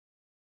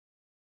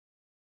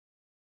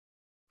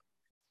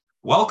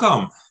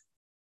Welcome.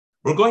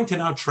 We're going to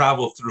now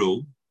travel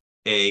through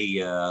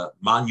a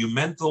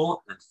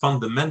monumental and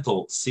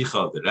fundamental Sikha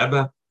of the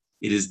Rebbe.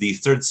 It is the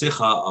third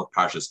Sikha of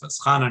Parshas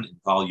Veschanan in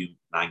volume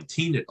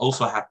 19. It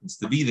also happens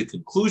to be the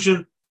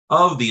conclusion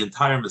of the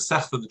entire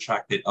Masechta, the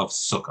tractate of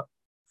Sukkah.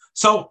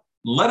 So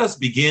let us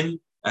begin.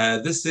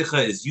 This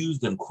Sikha is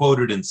used and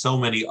quoted in so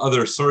many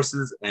other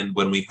sources, and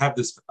when we have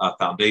this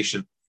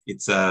foundation,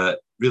 it's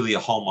really a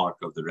hallmark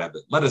of the Rebbe.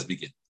 Let us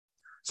begin.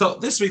 So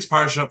this week's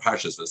Parsha,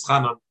 Parshas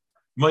Veschanan,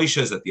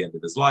 Moshe is at the end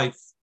of his life.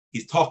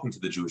 He's talking to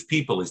the Jewish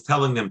people. He's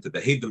telling them to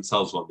behave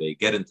themselves when they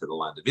get into the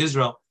land of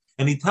Israel.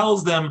 And he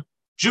tells them,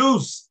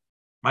 Jews,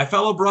 my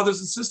fellow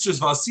brothers and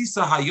sisters,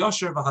 Vasisa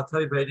hayosher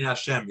v'hatei b'nei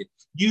Hashem,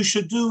 you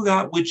should do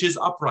that which is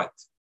upright,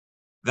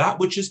 that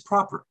which is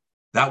proper,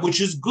 that which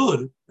is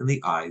good in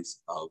the eyes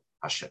of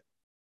Hashem.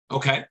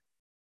 Okay,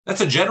 that's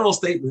a general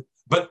statement,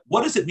 but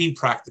what does it mean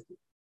practically?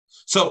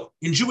 So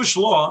in Jewish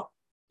law,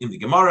 in the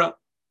Gemara,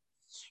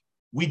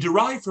 we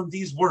derive from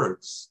these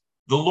words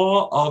the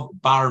law of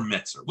bar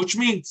metzger, which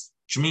means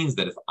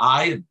that if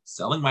I am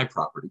selling my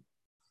property,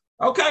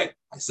 okay,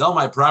 I sell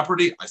my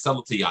property, I sell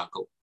it to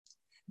Yaakov.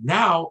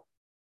 Now,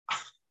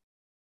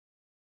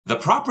 the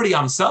property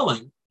I'm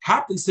selling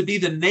happens to be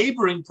the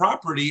neighboring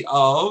property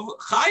of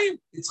Chaim.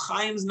 It's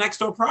Chaim's next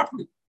door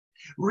property.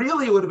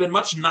 Really, it would have been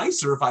much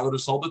nicer if I would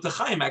have sold it to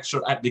Chaim,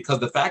 actually, because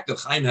the fact that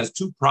Chaim has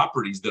two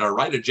properties that are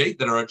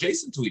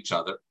adjacent to each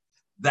other,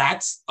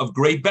 that's of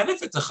great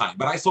benefit to Chaim.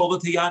 But I sold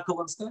it to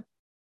Yaakov instead.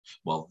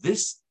 Well,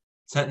 this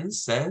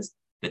sentence says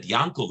that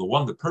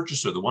Yankel, the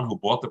purchaser, the one who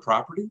bought the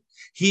property,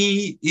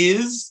 he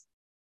is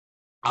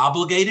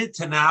obligated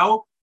to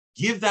now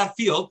give that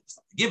field,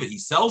 he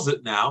sells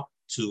it now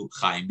to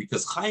Chaim,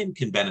 because Chaim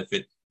can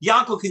benefit.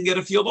 Yankel can get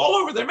a field all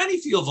over. There are many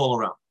fields all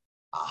around.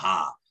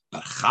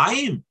 But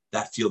Chaim,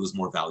 that field is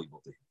more valuable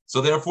to him. So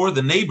therefore,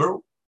 the neighbor,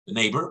 in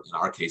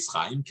our case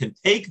Chaim, can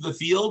take the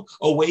field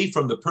away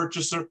from the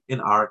purchaser, in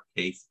our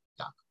case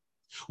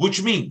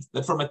which means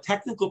that from a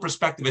technical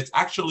perspective, it's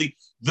actually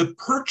the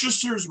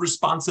purchaser's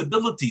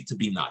responsibility to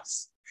be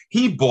nice.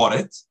 He bought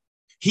it.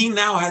 He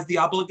now has the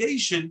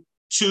obligation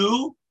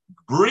to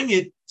bring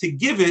it, to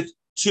give it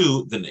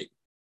to the neighbor.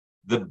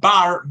 The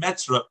bar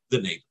metzra, the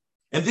neighbor.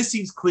 And this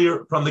seems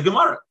clear from the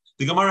Gemara.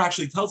 The Gemara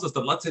actually tells us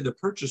that, let's say the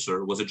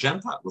purchaser was a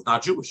Gentile, was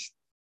not Jewish.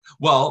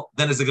 Well,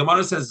 then as the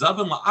Gemara says,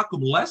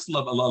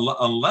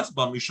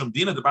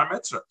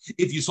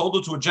 if you sold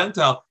it to a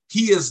Gentile,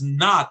 he is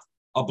not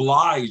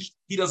obliged.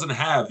 He doesn't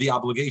have the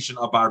obligation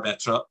of bar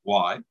metzra.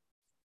 Why?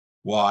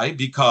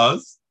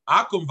 Because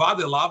a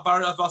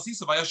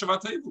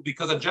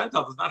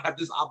Gentile does not have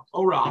this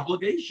Torah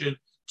obligation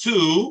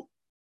to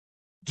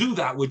do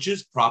that which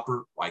is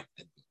proper, right,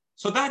 and good.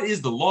 So that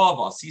is the law of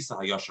Asisa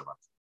Hayoshavat.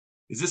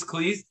 Is this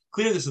clear?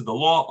 This is the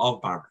law of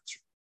bar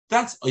metzra.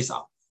 That's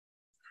Isal.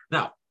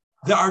 Now,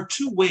 there are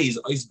two ways,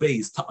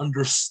 Isbeis, to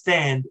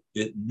understand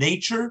the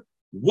nature.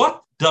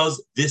 What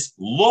does this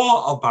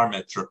law of bar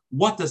metzra,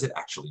 what does it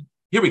actually mean?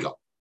 Here we go.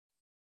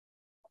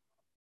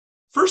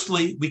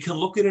 Firstly, we can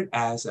look at it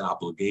as an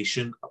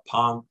obligation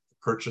upon the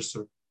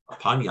purchaser,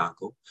 upon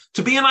Yankel,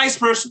 to be a nice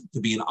person, to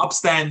be an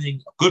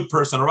upstanding, a good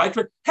person, a right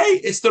person. Hey,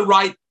 it's the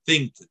right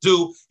thing to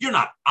do. You're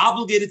not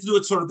obligated to do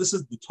it. Sort of, this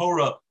is the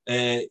Torah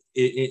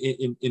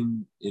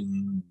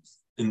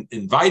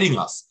inviting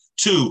us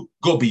to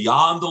go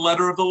beyond the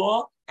letter of the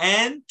law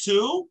and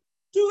to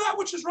do that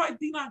which is right,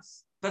 be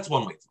nice. That's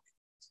one way to do it.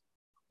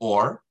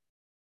 Or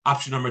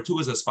option number two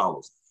is as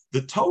follows.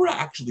 The Torah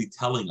actually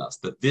telling us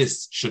that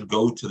this should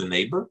go to the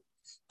neighbor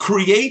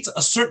creates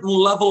a certain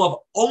level of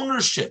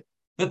ownership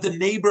that the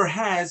neighbor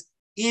has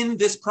in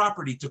this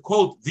property. To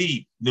quote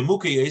the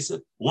Nimukei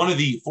Yosef, one of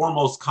the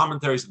foremost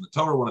commentaries in the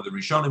Torah, one of the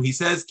Rishonim, he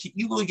says,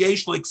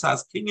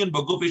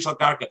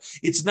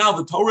 it's now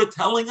the Torah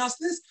telling us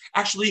this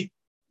actually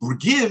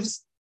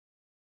gives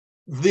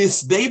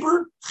this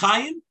neighbor,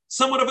 Chaim,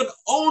 somewhat of an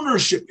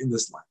ownership in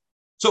this land.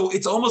 So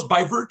it's almost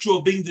by virtue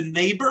of being the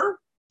neighbor,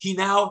 he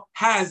now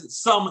has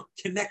some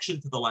connection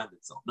to the land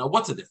itself. Now,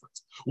 what's the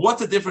difference? What's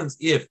the difference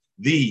if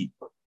the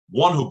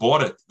one who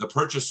bought it, the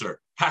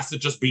purchaser, has to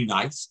just be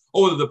nice,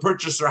 or the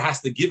purchaser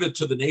has to give it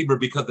to the neighbor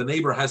because the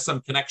neighbor has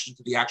some connection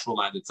to the actual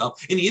land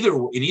itself? In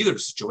either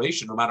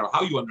situation, no matter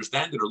how you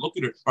understand it or look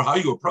at it or how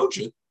you approach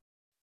it,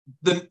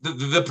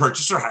 the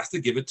purchaser has to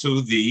give it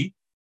to the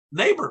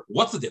neighbor.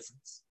 What's the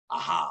difference?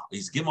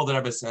 Is Gimel, the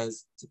Rebbe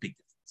says, it's a big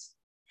difference.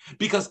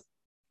 Because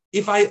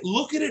if I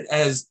look at it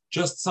as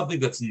just something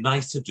that's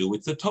nice to do,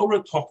 it's the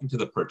Torah talking to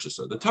the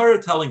purchaser, the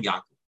Torah telling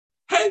Yaakov,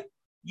 hey,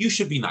 you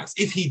should be nice.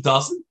 If he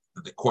doesn't,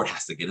 then the court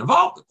has to get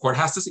involved. The court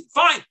has to say,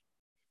 fine.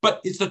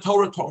 But it's the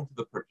Torah talking to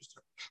the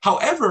purchaser.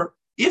 However,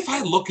 if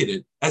I look at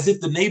it as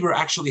if the neighbor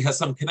actually has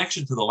some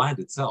connection to the land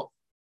itself,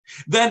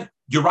 then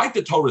you're right,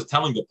 the Torah is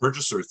telling the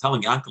purchaser, is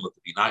telling Yaakov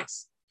to be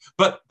nice.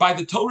 But by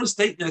the Torah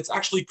statement, it's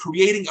actually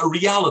creating a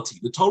reality.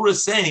 The Torah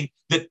is saying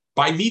that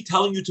by me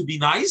telling you to be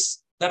nice,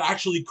 that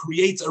actually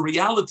creates a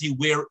reality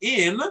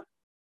wherein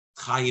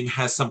Chaim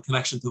has some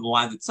connection to the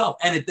land itself.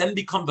 And it then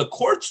becomes the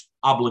court's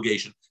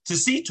obligation to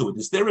see to it.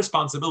 It's their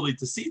responsibility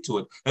to see to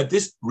it that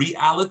this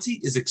reality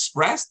is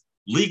expressed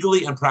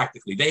legally and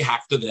practically. They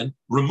have to then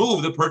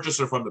remove the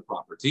purchaser from the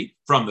property,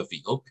 from the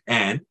field,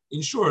 and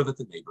ensure that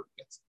the neighbor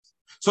gets it.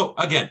 So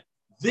again,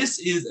 this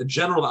is a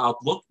general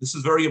outlook. This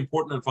is very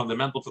important and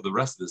fundamental for the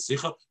rest of the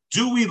Sikha.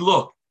 Do we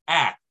look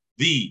at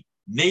the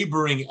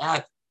neighboring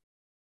at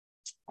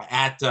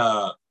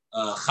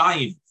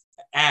Chaim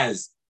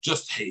as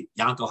just, hey,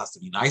 Yankel has to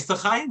be nice to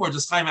Chaim, or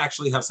does Chaim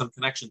actually have some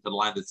connection to the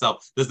land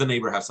itself? Does the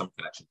neighbor have some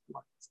connection to the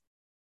land itself?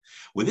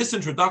 With this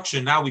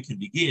introduction, now we can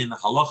begin.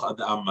 Halach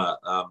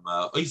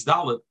Ois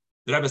Dalet,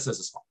 the Rebbe says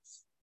as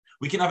follows: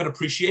 we can have an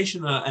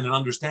appreciation and an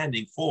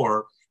understanding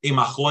for a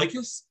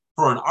machloikis,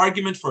 for an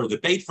argument, for a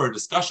debate, for a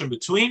discussion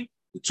between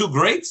the two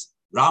greats,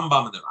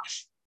 Rambam and the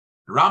Rashi.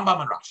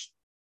 Rambam and Rashi.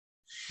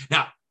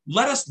 Now,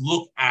 let us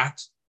look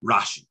at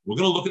Rashi. We're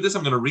going to look at this.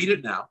 I'm going to read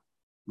it now.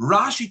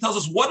 Rashi tells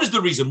us what is the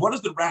reason, what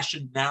is the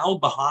rationale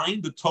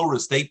behind the Torah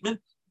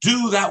statement,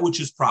 do that which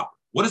is proper.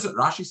 What is it?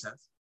 Rashi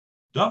says,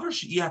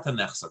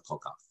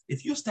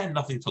 if you stand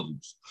nothing to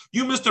lose,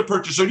 you, Mr.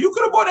 Purchaser, you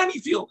could have bought any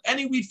field,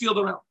 any wheat field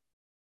around.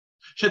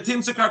 You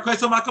can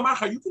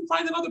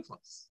find another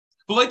place.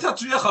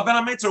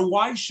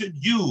 Why should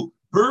you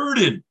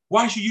burden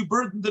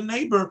the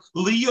neighbor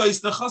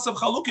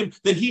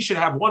that he should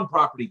have one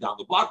property down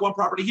the block, one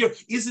property here?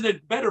 Isn't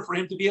it better for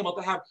him to be able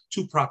to have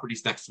two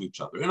properties next to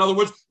each other? In other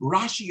words,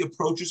 Rashi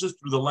approaches us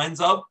through the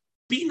lens of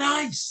be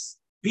nice,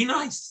 be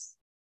nice.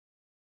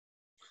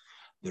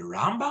 The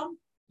Rambam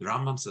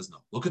says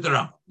no. Look at the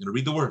Rambam. I'm going to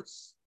read the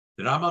words.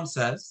 The Rambam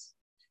says,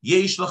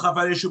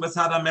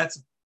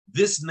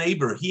 this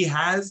neighbor, he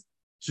has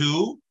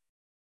to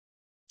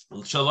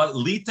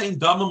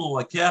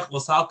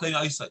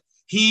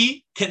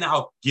he can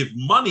now give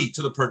money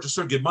to the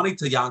purchaser, give money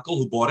to Yankel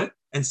who bought it,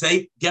 and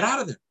say, get out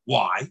of there.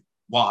 Why?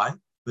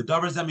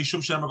 Because of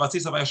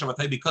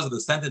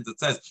the sentence that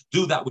says,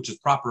 do that which is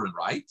proper and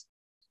right.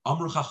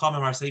 Amru Chachamim,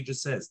 our sage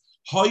says,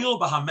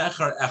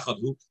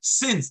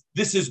 since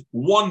this is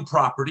one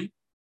property,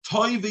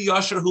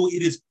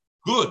 it is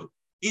good,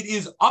 it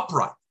is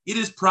upright, it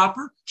is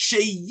proper,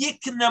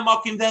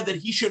 that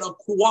he should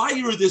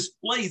acquire this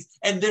place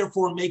and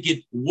therefore make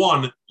it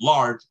one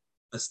large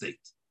estate.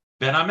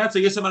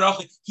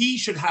 He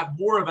should have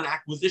more of an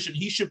acquisition.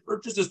 He should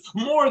purchase this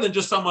more than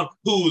just someone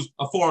who's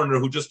a foreigner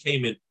who just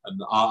came in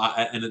and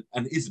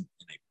isn't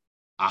a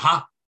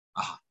neighbor.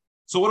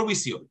 So what do we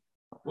see over here?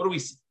 What do we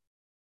see?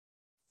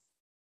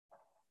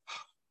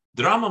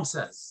 The Rambam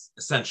says,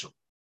 essentially,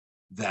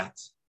 that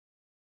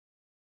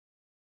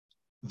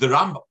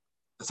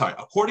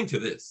according to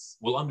this,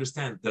 we'll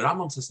understand the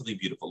Rambam says something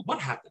beautiful.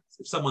 What happens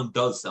if someone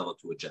does sell it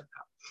to a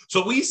Gentile?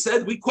 So we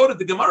quoted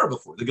the Gemara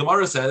before. The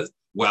Gemara says,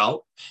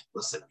 well,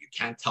 listen, you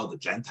can't tell the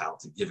Gentile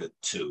to give it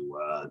to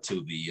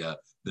the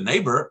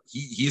neighbor.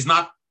 He's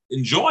not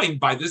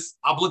enjoined by this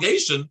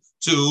obligation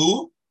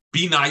to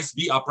be nice,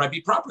 be upright,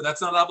 be proper.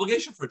 That's not an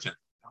obligation for a Gentile.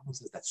 The Rambam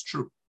says that's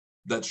true.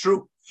 That's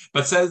true.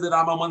 But says that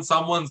Rambam, when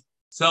someone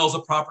sells a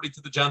property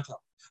to the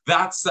Gentile,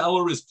 that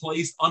seller is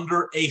placed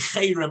under a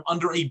chayrim,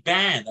 under a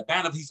ban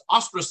of he's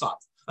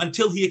ostracized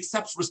until he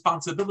accepts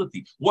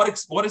responsibility. What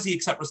does he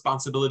accept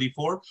responsibility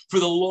for? For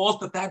the laws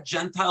that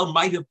Gentile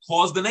might have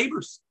caused the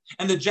neighbors.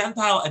 And the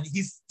Gentile, and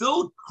he's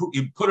still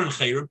put in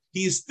chayrim,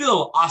 he is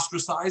still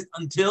ostracized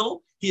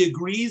until he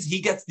agrees, he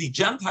gets the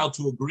Gentile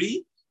to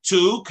agree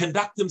to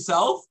conduct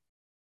himself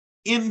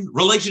in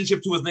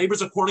relationship to his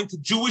neighbors according to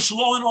Jewish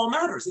law in all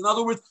matters. In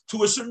other words,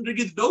 to a certain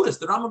degree, notice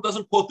the Rambam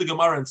doesn't quote the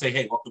Gemara and say,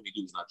 hey, what can we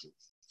do? He's not Jewish.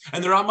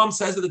 And the Rambam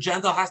says that the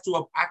Gentile has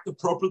to act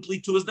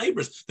appropriately to his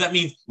neighbors. That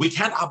means we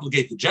can't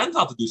obligate the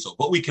Gentile to do so,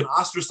 but we can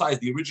ostracize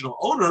the original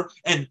owner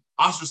and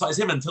ostracize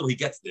him until he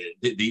gets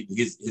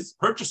his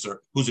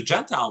purchaser, who's a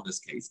Gentile in this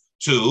case,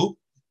 to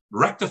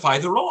rectify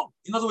the wrong.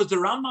 In other words, the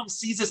Rambam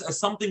sees this as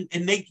something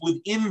innate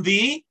within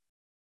the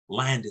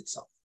land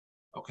itself.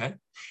 Okay,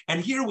 and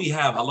here we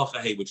have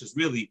halacha hey, which is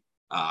really,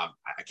 I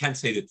can't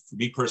say that for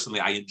me personally,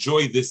 I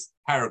enjoy this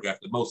paragraph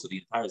the most of the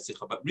entire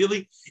sikha, but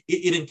really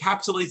it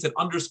encapsulates and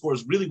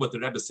underscores really what the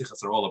Rebbe's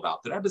sikhas are all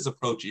about. The Rebbe's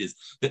approach is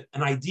that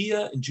an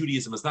idea in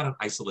Judaism is not an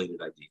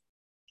isolated idea.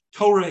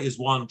 Torah is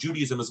one,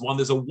 Judaism is one.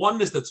 There's a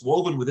oneness that's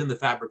woven within the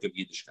fabric of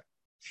Yiddishkeit.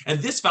 And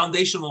this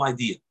foundational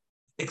idea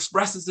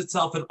expresses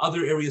itself in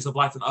other areas of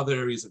life and other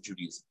areas of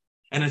Judaism.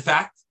 And in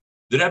fact,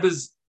 the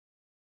Rebbe's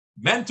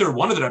mentor,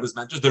 one of the Rebbe's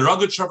mentors, the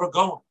Ragat Shabbat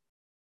Gaon,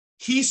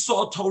 he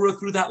saw Torah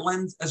through that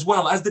lens as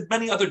well, as did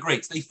many other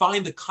greats. They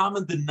find the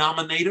common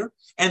denominator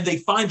and they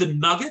find the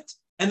nugget,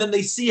 and then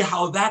they see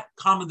how that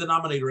common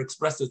denominator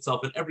expressed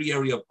itself in every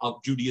area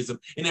of Judaism,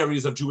 in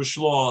areas of Jewish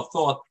law,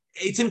 thought.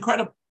 It's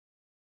incredible.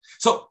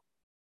 So,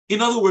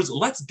 in other words,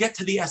 let's get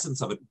to the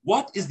essence of it.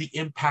 What is the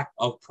impact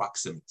of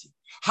proximity?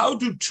 How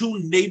do two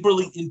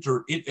neighborly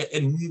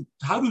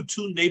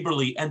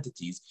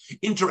entities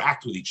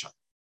interact with each other?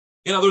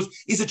 In other words,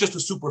 is it just a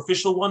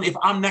superficial one? If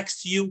I'm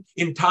next to you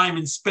in time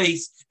and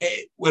space,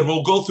 when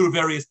we'll go through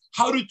various,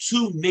 how do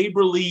two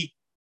neighborly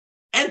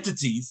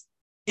entities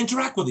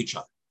interact with each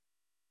other?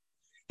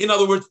 In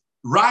other words,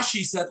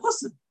 Rashi said,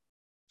 listen,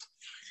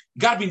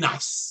 You got to be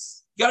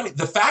nice.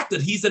 The fact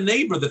that he's a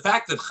neighbor, the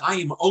fact that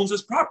Chaim owns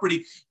his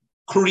property,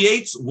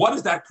 creates, what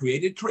does that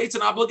create? It creates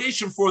an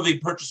obligation for the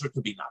purchaser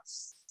to be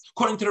nice.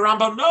 According to the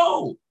Rambam,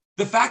 no.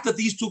 The fact that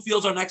these two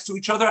fields are next to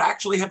each other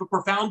actually have a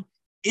profound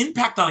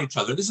impact on each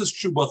other. This is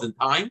true both in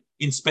time,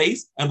 in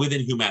space, and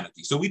within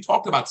humanity. So we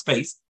talked about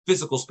space,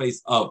 physical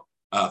space of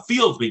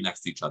fields being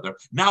next to each other.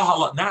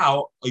 Now,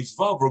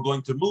 we're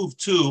going to move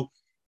to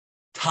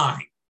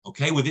time.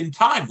 Okay, within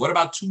time, what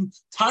about two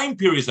time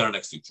periods that are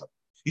next to each other?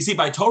 You see,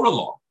 by Torah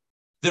law,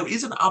 there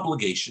is an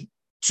obligation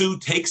to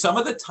take some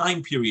of the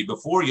time period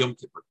before Yom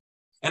Kippur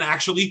and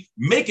actually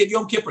make it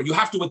Yom Kippur. You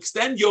have to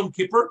extend Yom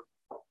Kippur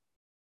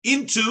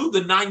into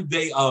the 9th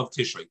day of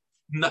Tishrei.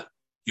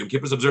 Yom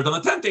Kippur is observed on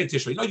the 10th day of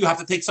Tishrei. No, you have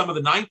to take some of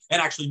the 9th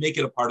and actually make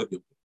it a part of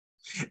Yom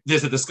Kippur.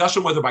 There's a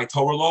discussion whether by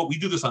Torah law, we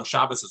do this on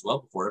Shabbos as well,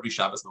 before every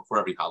Shabbos, before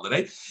every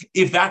holiday.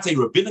 If that's a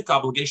rabbinic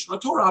obligation, a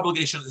Torah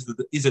obligation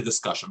is a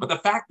discussion. But the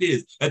fact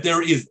is that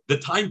there is the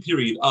time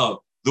period of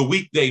the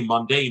weekday,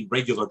 mundane,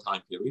 regular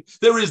time period.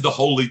 There is the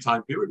holy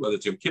time period, whether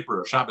it's Yom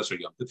Kippur or Shabbos or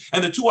Yom Tov,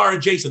 and the two are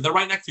adjacent. They're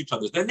right next to each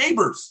other. They're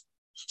neighbors.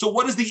 So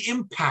what is the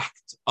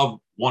impact of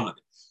one of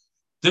them?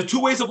 There are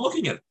two ways of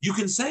looking at it. You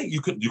can say, you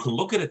can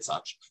look at it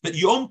such that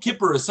Yom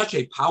Kippur is such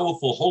a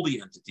powerful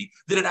holy entity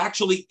that it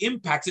actually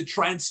impacts, it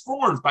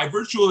transforms, by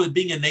virtue of it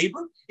being a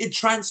neighbor, it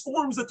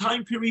transforms the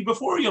time period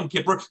before Yom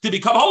Kippur to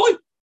become holy.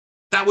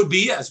 That would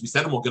be, as we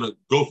said, and we're going to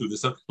go through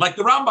this, like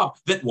the Rambam,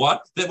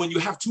 that when you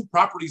have two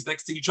properties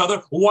next to each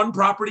other, one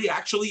property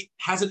actually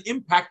has an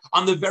impact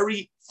on the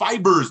very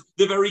fibers,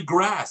 the very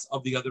grass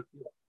of the other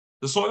field,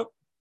 the soil.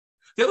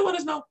 The other one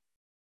is no.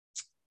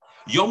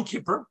 Yom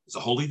Kippur is a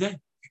holy day.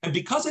 And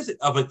because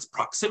of its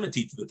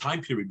proximity to the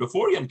time period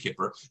before Yom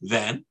Kippur,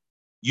 then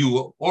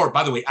or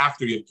by the way,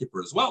 after Yom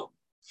Kippur as well,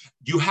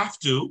 you have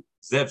to,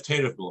 Zev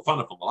Teref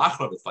Milafanav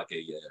Malachrav, it's like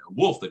a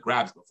wolf that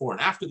grabs before and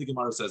after, the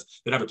Gemara says.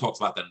 The Rebbe talks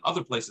about that in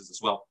other places as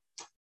well.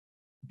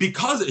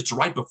 Because it's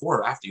right before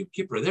or after Yom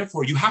Kippur,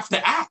 therefore you have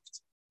to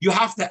act. You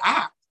have to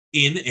act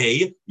in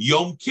a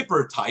Yom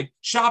Kippur type,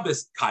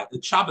 Shabbos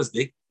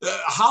day,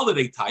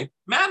 holiday type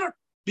manner.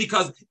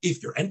 Because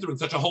if you're entering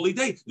such a holy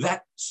day,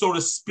 that sort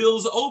of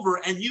spills over,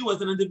 and you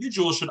as an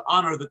individual should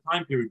honor the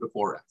time period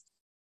before it.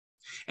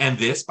 And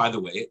this, by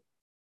the way,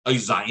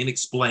 Zion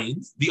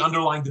explains the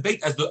underlying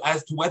debate as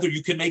to whether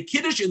you can make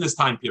Kiddush in this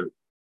time period.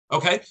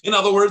 Okay? In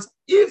other words,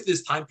 if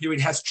this time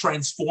period has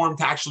transformed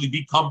to actually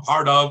become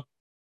part of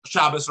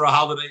Shabbos or a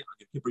holiday, on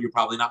Yom Kippur you're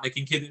probably not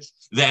making Kiddush,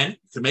 then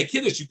you can make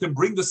Kiddush. You can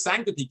bring the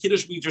sanctity.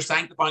 Kiddush means you're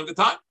sanctifying the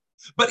time.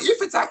 But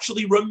if it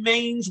actually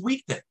remains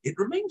weekday, it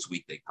remains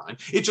weekday time.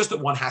 It's just that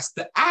one has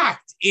to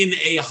act in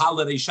a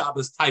holiday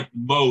Shabbos type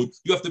mode.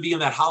 You have to be in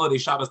that holiday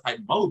Shabbos type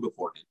mode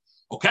beforehand.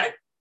 Okay?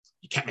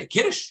 You can't make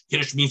Kiddush.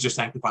 Kiddush means you're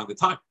sanctifying the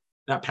time.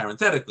 Now,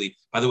 parenthetically,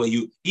 by the way,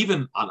 you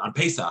even on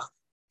Pesach,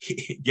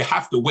 you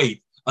have to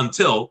wait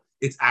until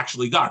it's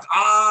actually dark.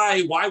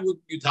 Why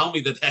wouldn't you tell me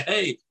that,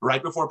 hey,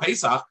 right before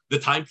Pesach, the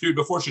time period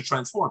before should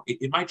transform?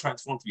 It might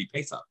transform to be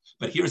Pesach,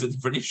 but here's a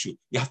different issue.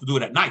 You have to do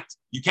it at night.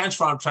 You can't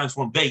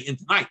transform day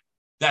into night.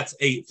 That's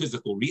a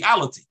physical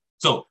reality.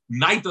 So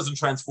night doesn't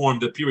transform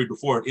the period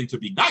before it into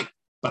being night,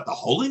 but the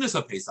holiness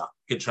of Pesach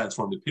can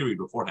transform the period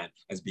beforehand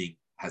as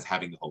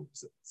having the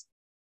holiness of Pesach.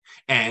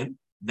 And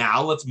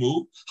now let's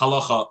move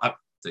halacha.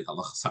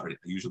 Sorry, I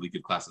usually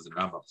give classes in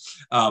Rambam.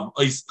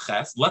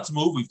 Let's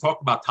move. We've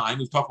talked about time.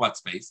 We've talked about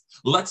space.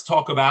 Let's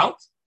talk about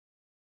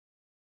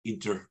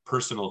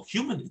interpersonal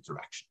human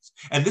interactions.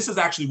 And this is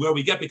actually where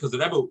we get, because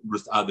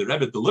the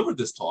Rebbe delivered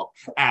this talk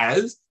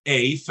as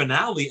a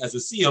finale, as a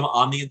siyum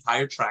on the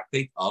entire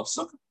tractate of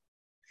Sukkah.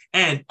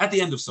 And at the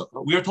end of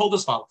Sukkah, we are told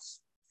as follows.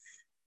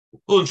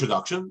 Little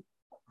introduction.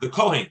 The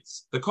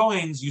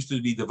Kohens used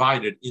to be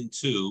divided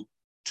into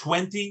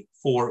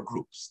 24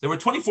 groups. There were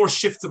 24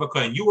 shifts of a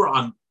Kohen. You were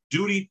on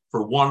duty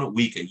for 1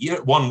 week a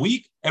year, 1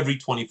 week every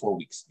 24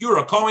 weeks. You're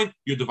a Kohen,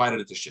 you're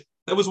divided into shifts.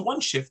 There was one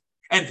shift,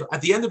 and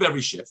at the end of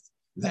every shift,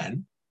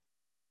 then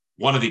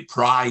one of the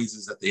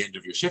prizes at the end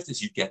of your shift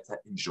is you get to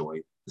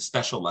enjoy the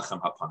special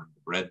lechem hapanim,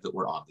 the bread that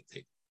were on the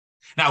table.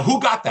 Now, who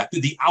got that?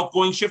 Did the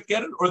outgoing shift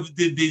get it, or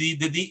did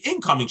the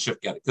incoming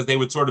shift get it? Because they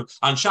would sort of,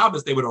 on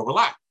Shabbos, they would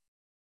overlap.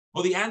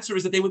 Well, the answer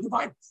is that they would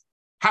divide it.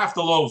 Half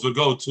the loaves would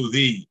go to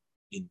the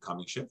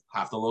incoming shift,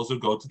 half the loaves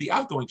would go to the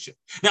outgoing shift.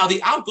 Now,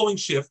 the outgoing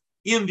shift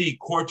in the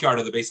courtyard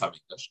of the Beis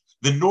Hamikdash,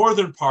 the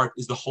northern part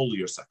is the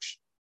holier section.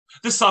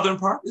 The southern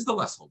part is the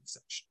less holy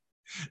section.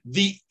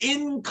 The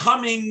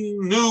incoming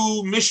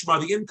new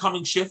mishmar, the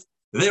incoming shift,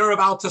 they're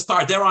about to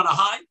start. They're on a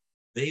high.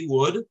 They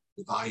would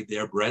divide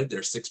their bread,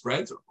 their 6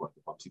 breads, or according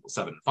to some people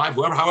 7 and 5,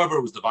 however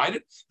it was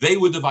divided, they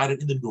would divide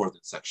it in the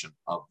northern section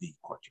of the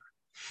courtyard.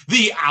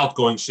 The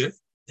outgoing shift,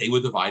 they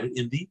would divide it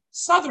in the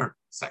southern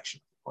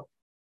section,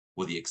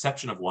 with the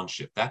exception of one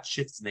shift. That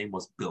shift's name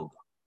was Bilga.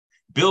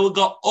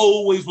 Bilga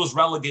always was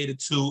relegated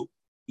to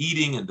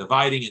eating and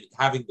dividing and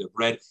having their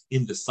bread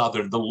in the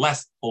southern, the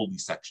less holy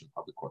section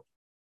of the court.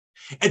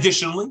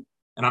 Additionally,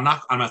 and I'm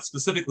not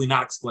specifically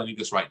not explaining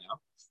this right now,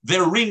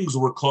 their rings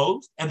were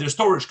closed and their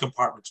storage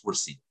compartments were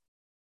sealed.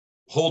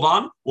 Hold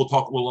on, we'll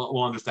talk.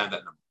 We'll understand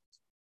that number.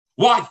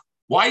 Why?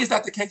 Why is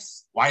that the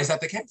case? Why is that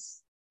the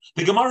case?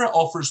 The Gemara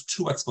offers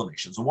two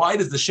explanations. Why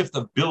does the shift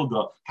of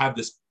Bilga have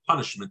this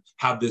punishment,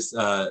 have this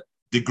they're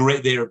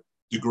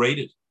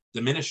degraded,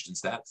 diminished in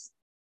status?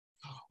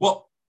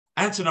 Well,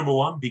 answer number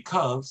one,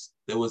 because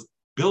there was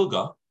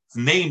Bilga,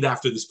 named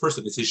after this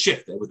person. It's his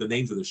shift. That was the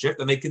names of the shift,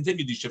 and they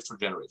continued these shifts for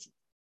generations.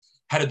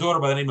 Had a daughter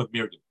by the name of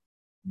Miriam.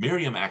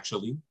 Miriam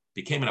actually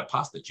became an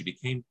apostate.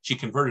 She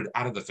converted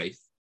out of the faith.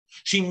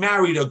 She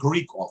married a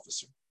Greek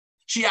officer.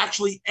 She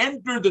actually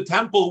entered the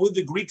temple with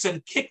the Greeks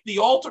and kicked the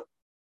altar.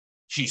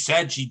 She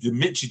said she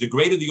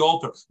degraded the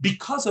altar.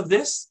 Because of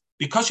this,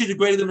 because she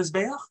degraded the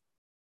Mizbeach,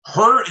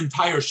 her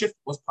entire shift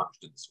was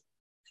punished in this way.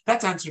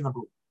 That's answer number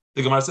one.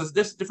 The Gemara says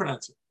this different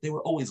answer. They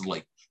were always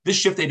late. This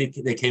shift,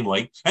 they came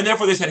late. And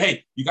therefore they said,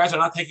 hey, you guys are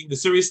not taking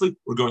this seriously.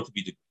 We're going to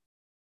be degraded.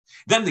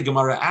 Then the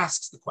Gemara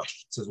asks the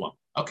question. Says, well,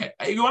 okay,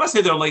 you want to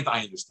say they're late,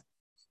 I understand.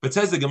 But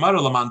says the Gemara,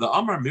 Lamanda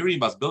Amar Miriam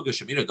Bas Bilga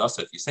Shemira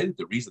Dasa, if you say that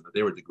the reason that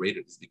they were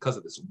degraded is because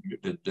of this,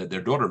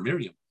 their daughter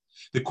Miriam,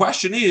 the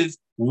question is,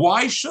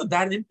 why should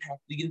that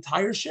impact the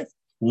entire shift?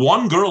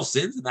 One girl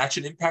sins, and that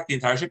should impact the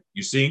entire shift.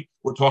 You see,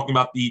 we're talking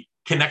about the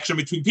connection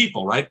between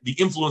people, right? The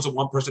influence that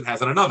one person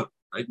has on another,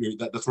 right?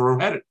 That's where we're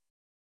headed.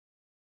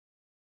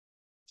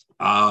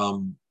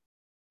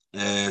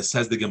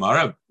 Says the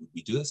Gemara,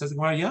 we do that? Says the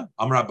Gemara, yeah.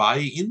 Amar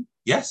Abaye in,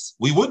 yes,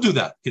 we would do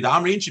that.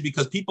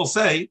 Because people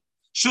say,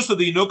 because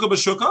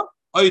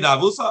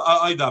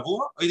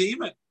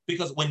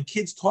when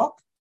kids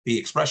talk, the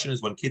expression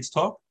is when kids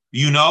talk,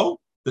 you know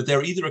that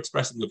they're either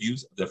expressing the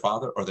views of their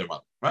father or their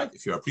mother, right?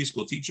 If you're a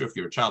preschool teacher, if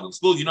you're a child in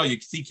school, you know,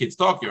 you see kids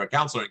talk, you're a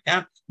counselor in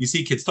camp, you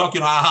see kids talk, you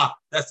know, aha,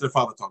 that's their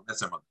father talking, that's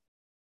their mother.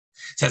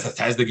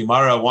 Says the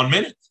Gemara, 1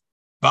 minute.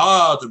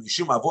 That's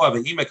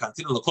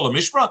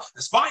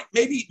fine.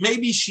 Maybe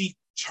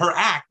her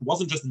act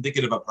wasn't just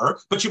indicative of her,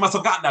 but she must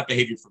have gotten that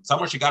behavior from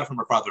somewhere. She got it from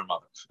her father and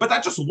mother. But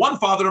that's just one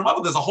father and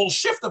mother. There's a whole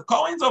shift of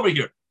Kohanes over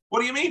here.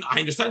 What do you mean? I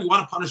understand you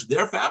want to punish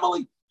their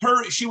family.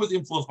 She was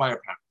influenced by her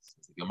parents.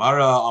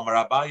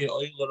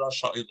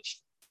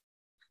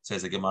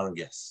 Says the Gemara,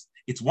 yes,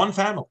 it's one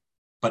family,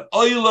 but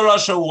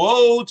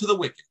woe to the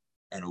wicked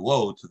and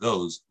woe to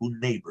those who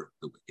neighbor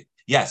the wicked.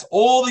 Yes,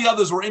 all the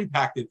others were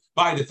impacted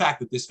by the fact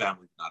that this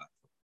family did not act.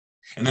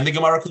 And then the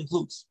Gemara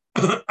concludes.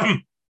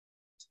 And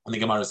the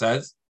Gemara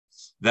says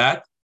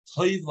that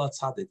these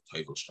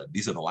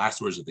are the last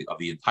words of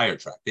the entire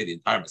tractate, the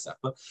entire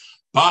Masechta.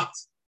 But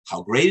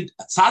how great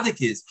a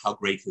tzaddik is, how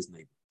great his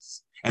neighbor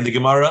is. And the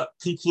Gemara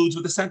concludes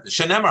with a sentence.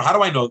 Shenemar, how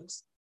do I know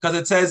this? Because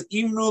it says,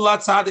 Imnu la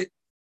tzaddik.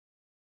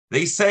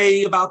 They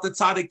say about the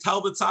tzaddik, tell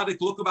the tzaddik,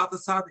 look about the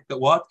tzaddik, that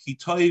what?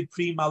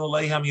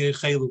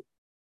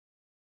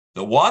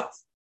 The what?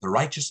 The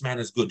righteous man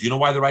is good. Do you know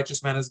why the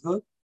righteous man is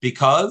good?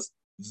 Because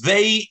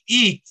they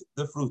eat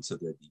the fruits of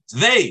their deeds.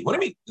 What do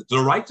you mean? The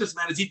righteous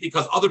man is eat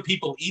because other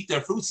people eat their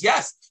fruits?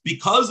 Yes.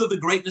 Because of the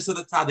greatness of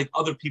the tzaddik,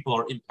 other people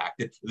are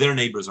impacted. Their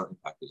neighbors are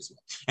impacted as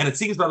well. And it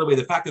seems, by the way,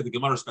 the fact that the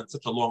Gemara spent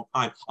such a long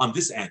time on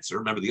this answer,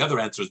 remember the other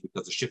answer is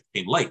because the shift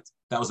came late.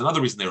 That was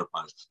another reason they were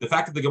punished. The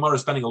fact that the Gemara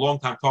is spending a long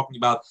time talking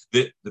about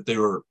that they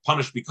were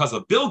punished because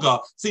of Bilga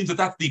seems that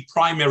that's the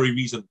primary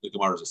reason the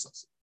Gemara is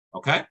associated.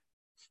 Okay?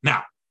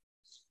 Now,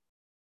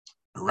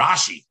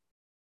 Rashi.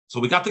 So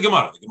we got the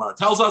Gemara. The Gemara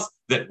tells us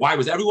that why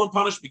was everyone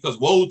punished? Because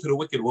woe to the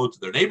wicked, woe to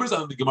their neighbors.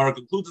 And the Gemara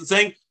concludes in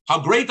saying how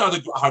great are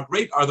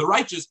the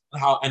righteous,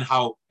 and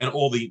how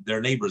all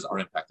their neighbors are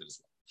impacted as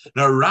well.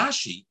 Now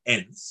Rashi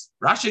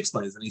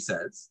explains and he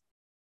says,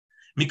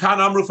 Mikan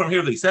Amru, from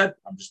here they said,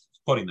 I'm just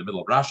quoting the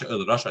middle of Rashi,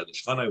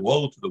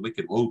 woe to the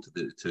wicked, woe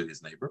to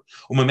his neighbor.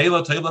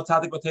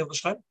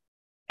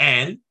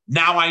 And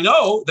now I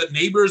know that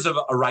neighbors of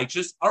a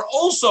righteous are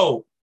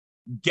also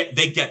get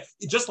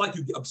just like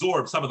you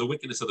absorb some of the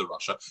wickedness of the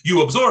Rasha,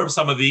 you absorb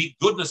some of the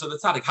goodness of the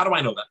tzaddik. How do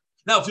I know that?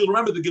 Now, if you'll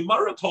remember, the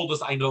Gemara told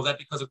us I know that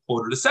because it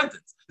quoted a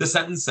sentence. The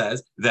sentence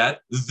says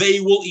that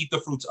they will eat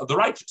the fruits of the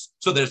righteous.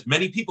 So there's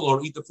many people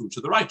who eat the fruits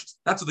of the righteous.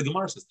 That's what the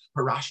Gemara says.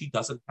 But Rashi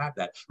doesn't have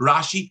that.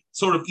 Rashi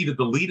sort of either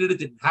deleted it,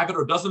 didn't have it,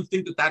 or doesn't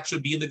think that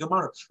should be in the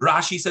Gemara.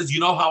 Rashi says,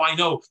 you know how I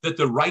know that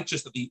the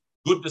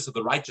goodness of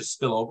the righteous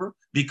spill over?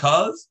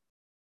 Because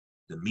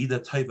the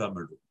midah taiva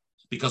murder.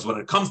 Because when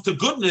it comes to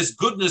goodness,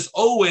 goodness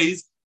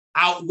always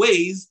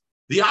outweighs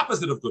the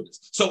opposite of goodness.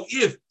 So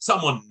if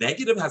someone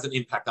negative has an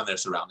impact on their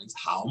surroundings,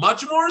 how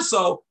much more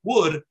so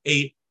would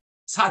a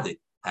tzaddik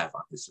have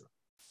on his surroundings?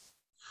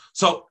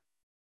 So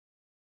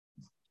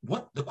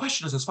the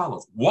question is as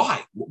follows.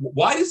 Why?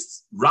 Why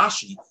does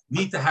Rashi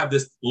need to have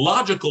this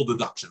logical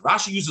deduction?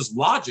 Rashi uses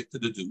logic to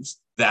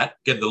deduce that,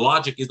 again, the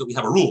logic is that we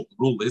have a rule. The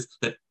rule is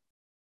that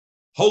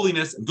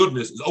holiness and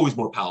goodness is always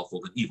more powerful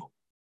than evil.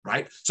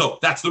 Right? So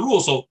that's the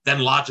rule. So then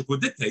logic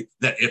would dictate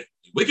that if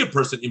a wicked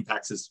person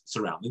impacts his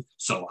surroundings,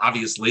 so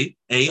obviously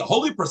a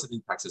holy person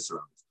impacts his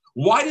surroundings.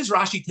 Why does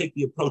Rashi take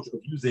the approach of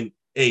using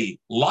a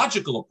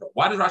logical approach?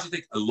 Why does Rashi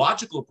take a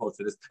logical approach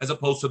to this as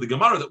opposed to the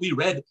Gemara that we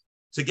read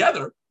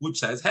together, which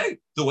says, hey,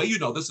 the way you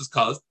know this is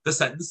because the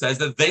sentence says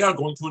that they are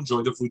going to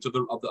enjoy the fruits of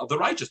the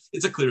righteous.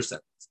 It's a clear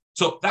sentence.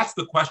 So that's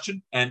the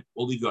question, and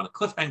we'll leave you on a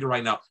cliffhanger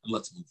right now, and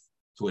let's move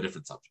to a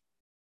different subject.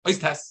 Please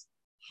test.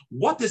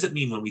 What does it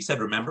mean when we said,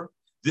 remember,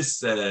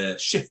 this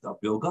shift of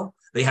Bilga,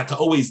 they had to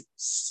always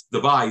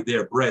divide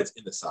their breads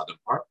in the southern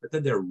part, but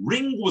then their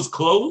ring was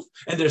closed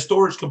and their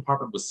storage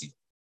compartment was sealed.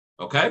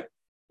 Okay?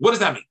 What does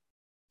that mean?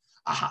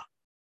 Aha.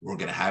 We're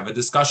going to have a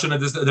discussion, a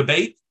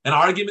debate, an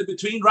argument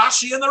between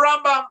Rashi and the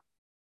Rambam.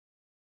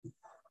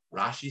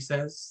 Rashi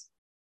says,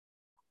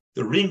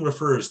 the ring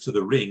refers to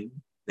the ring.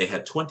 They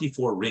had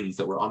 24 rings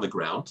that were on the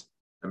ground.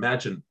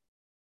 Imagine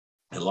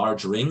a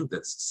large ring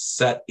that's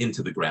set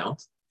into the ground,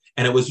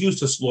 and it was used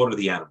to slaughter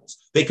the animals.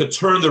 They could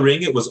turn the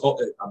ring. It was,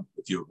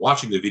 if you're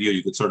watching the video,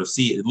 you could sort of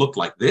see it looked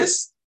like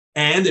this,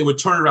 and it would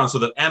turn around so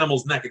the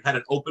animal's neck, it had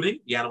an opening.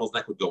 The animal's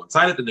neck would go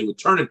inside it, then they would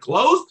turn it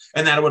closed,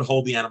 and then it would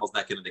hold the animal's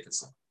neck in, and they could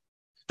slaughter.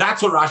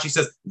 That's what Rashi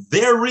says.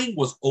 Their ring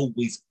was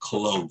always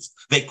closed.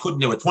 They couldn't.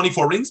 There were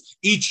 24 rings.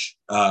 Each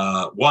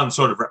one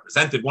sort of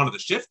represented one of the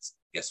shifts.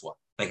 Guess what?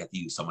 They had to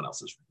use someone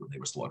else's ring when they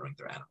were slaughtering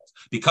their animals.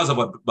 Because of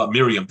what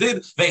Miriam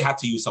did, they had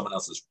to use someone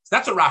else's rings.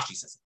 That's what Rashi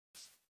says.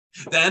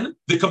 Then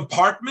the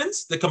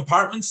compartments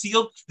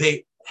sealed,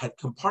 they had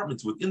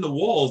compartments within the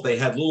walls. They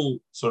had little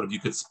sort of, you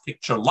could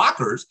picture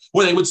lockers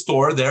where they would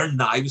store their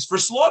knives for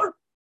slaughter.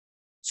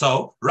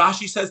 So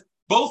Rashi says,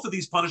 both of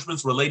these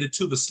punishments related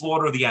to the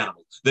slaughter of the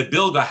animals. That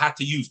Bilga had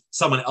to use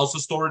someone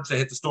else's storage. They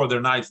had to store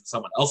their knives in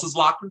someone else's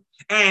locker.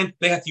 And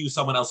they had to use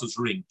someone else's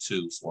ring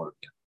to slaughter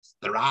the animals.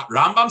 The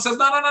Rambam says,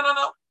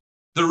 no.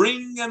 The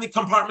ring and the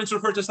compartments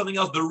refer to something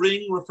else. The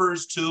ring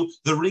refers to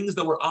the rings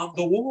that were on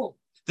the wall.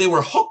 They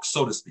were hooks,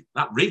 so to speak,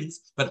 not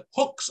rings, but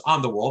hooks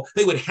on the wall.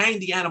 They would hang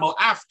the animal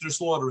after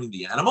slaughtering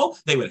the animal.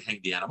 They would hang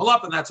the animal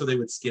up, and that's how they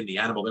would skin the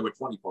animal. There were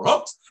 24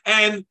 hooks,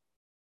 and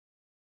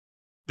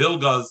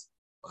Bilga's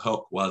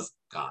hook was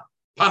gone.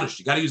 Punished.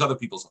 You got to use other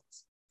people's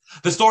hooks.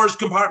 The storage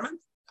compartment?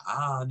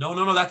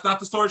 No. That's not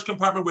the storage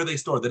compartment where they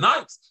stored the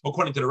knives.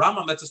 According to the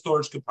Rambam, that's a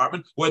storage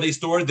compartment where they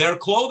stored their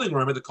clothing.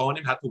 Remember, the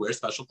Kohanim had to wear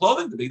special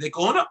clothing, the Bigdei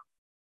Kohana.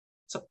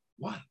 So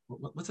why?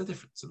 What's the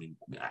difference? I mean,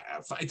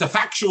 it's a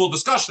factual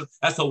discussion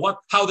as to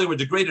how they were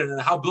degraded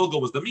and how Bilga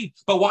was the mean.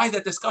 But why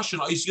that discussion?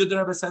 Yisrael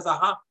Rebbe says,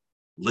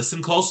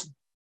 listen closely.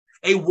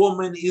 A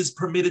woman is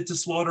permitted to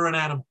slaughter an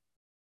animal.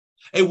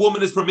 A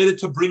woman is permitted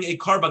to bring a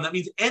carbon. That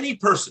means any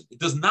person. It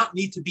does not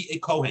need to be a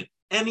Kohen.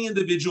 Any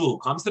individual who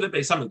comes to the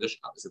Beis HaMikdash,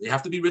 obviously they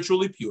have to be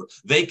ritually pure.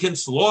 They can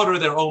slaughter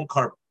their own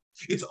carbon.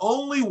 It's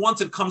only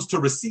once it comes to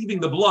receiving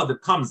the blood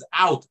that comes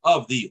out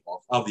of the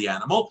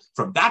animal.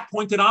 From that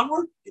point and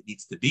onward, it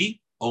needs to be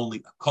only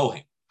a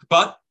Kohen.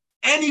 But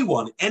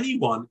anyone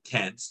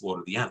can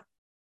slaughter the animal.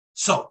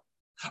 So,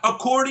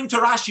 according to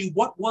Rashi,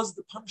 what was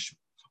the punishment?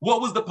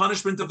 What was the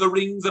punishment of the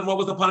rings and what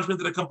was the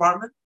punishment of the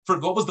compartment?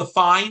 What was the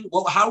fine?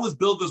 Well, how was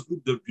Bilga's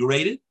group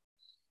degraded?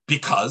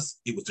 Because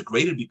it was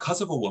degraded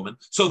because of a woman.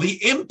 So the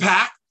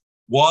impact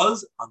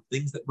was on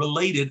things that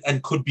related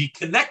and could be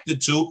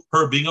connected to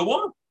her being a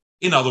woman.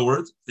 In other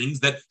words, things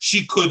that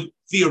she could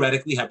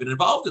theoretically have been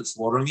involved in,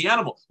 slaughtering the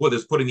animal, whether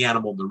it's putting the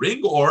animal in the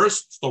ring or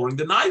storing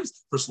the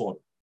knives for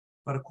slaughter.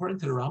 But according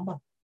to the Rambam,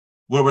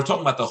 where we're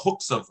talking about the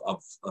hooks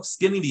of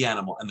skinning the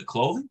animal and the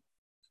clothing,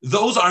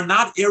 those are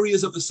not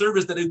areas of the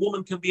service that a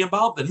woman can be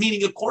involved in.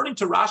 Meaning, according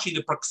to Rashi,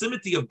 the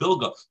proximity of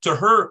Bilga to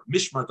her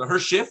mishmar, to her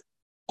shift,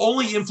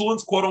 only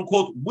influenced, quote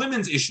unquote,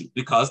 women's issues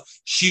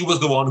because she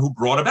was the one who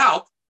brought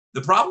about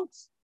the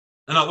problems.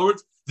 In other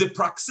words, the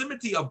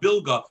proximity of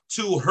Bilga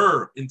to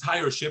her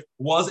entire shift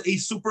was a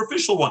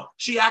superficial one.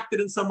 She acted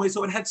in some way,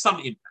 so it had some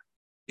impact.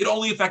 It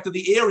only affected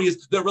the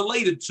areas that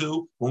related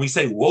to, when we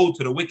say woe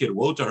to the wicked,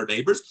 woe to her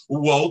neighbors,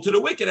 woe to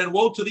the wicked, and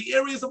woe to the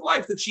areas of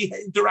life that she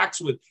interacts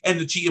with and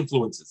that she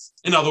influences.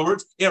 In other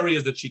words,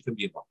 areas that she can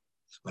be involved.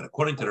 But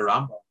according to the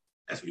Rambam,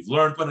 as we've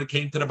learned when it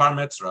came to the Bar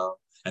Mitzvah,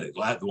 and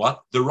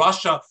what? The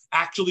Rasha,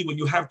 actually, when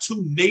you have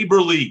two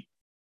neighborly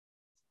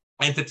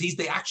entities,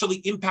 they actually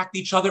impact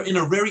each other in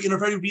a very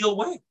real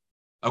way.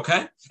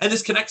 Okay? And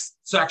this connects,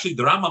 so actually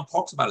the Rambam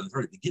talks about it in the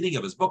very beginning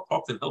of his book,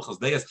 in Hilchos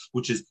Deis,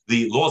 which is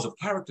the laws of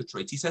character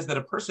traits. He says that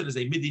a person is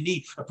a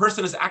midini, a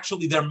person is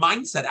actually, their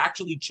mindset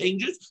actually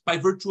changes by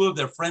virtue of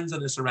their friends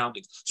and their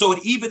surroundings. So it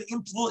even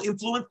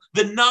influenced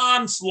the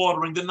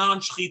non-slaughtering, the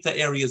non-shchita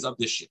areas of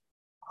this shit.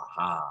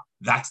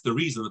 That's the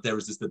reason that there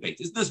is this debate.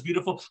 Isn't this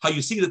beautiful? How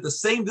you see that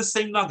this same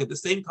nugget, the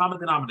same common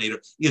denominator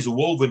is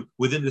woven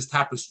within this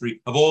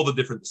tapestry of all the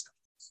different discussions.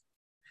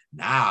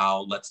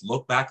 Now let's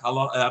look back.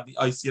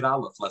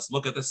 Let's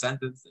look at the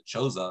sentence that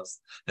shows us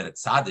that a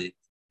tzaddik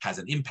has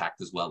an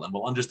impact as well, and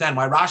we'll understand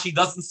why Rashi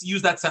doesn't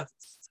use that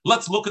sentence.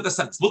 Let's look at the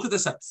sentence. Look at the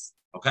sentence.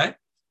 Okay,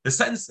 the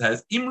sentence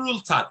says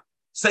Imrul tzaddik.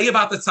 Say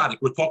about the tzaddik.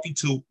 We're talking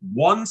to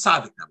one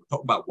tzaddik now. We're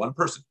talking about one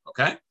person.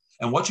 Okay,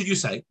 and what should you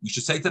say? You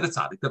should say to the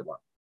tzaddik that what?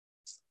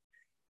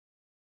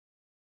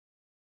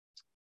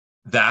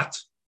 That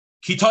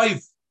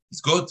Kitoiv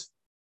is good.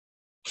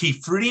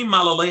 Kifri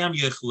malaleyam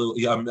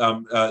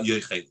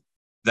yechel.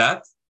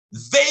 That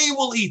they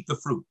will eat the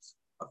fruit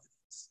of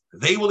this.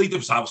 They will eat the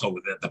fruit. So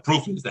the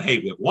proof is that, hey,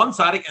 we have one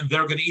tzaddik and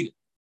they're going to eat it.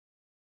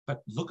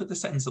 But look at the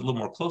sentence a little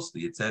more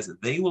closely. It says,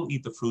 they will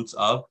eat the fruits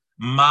of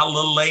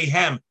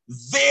malalehem,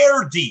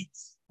 their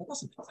deeds. That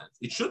doesn't make sense.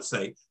 It should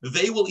say,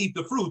 they will eat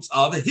the fruits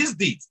of his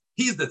deeds.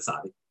 He's the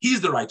tzaddik.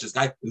 He's the righteous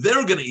guy.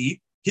 They're going to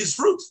eat his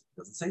fruits. It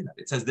doesn't say that.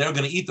 It says they're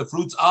going to eat the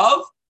fruits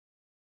of,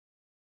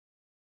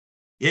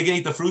 you're going to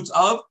eat the fruits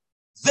of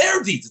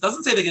their deeds. It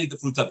doesn't say they're going to eat the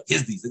fruits of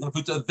his deeds. They're going to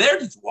eat the fruits of their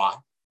deeds. Why?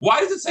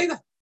 Why does it say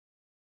that?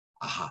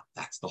 Aha,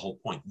 that's the whole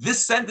point.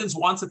 This sentence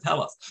wants to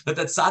tell us that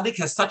the tzaddik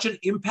has such an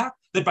impact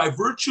that by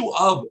virtue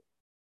of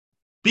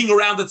being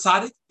around the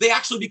tzaddik, they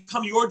actually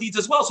become your deeds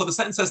as well. So the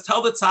sentence says,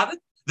 tell the tzaddik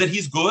that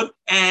he's good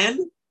and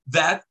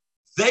that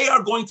they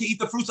are going to eat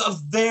the fruits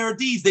of their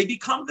deeds. They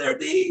become their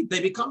deeds. They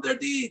become their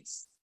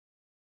deeds.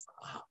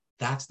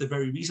 That's the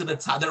very reason that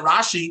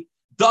Rashi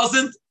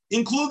doesn't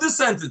include this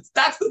sentence.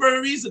 That's the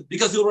very reason.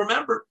 Because you'll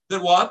remember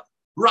that what?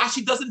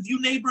 Rashi doesn't view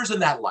neighbors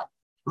in that light.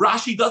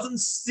 Rashi doesn't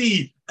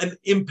see an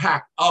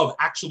impact of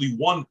actually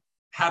one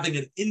having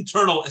an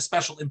internal, a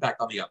special impact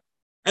on the other.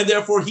 And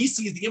therefore, he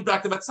sees the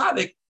impact of a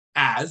tzaddik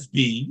as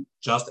being,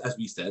 just as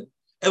we said,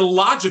 a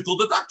logical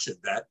deduction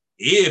that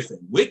if a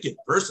wicked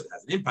person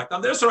has an impact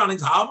on their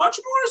surroundings, how much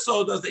more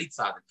so does a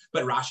tzaddik?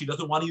 But Rashi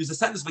doesn't want to use the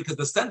sentence because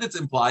the sentence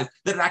implies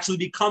that it actually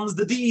becomes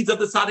the deeds of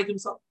the tzaddik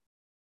himself.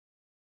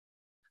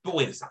 But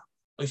wait a second.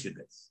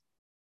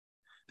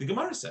 The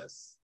Gemara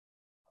says,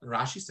 and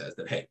Rashi says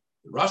that, hey,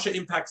 the Rasha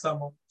impacts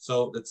someone,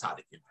 so the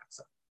tzaddik impacts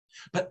someone.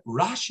 But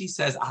Rashi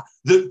says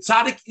the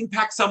tzaddik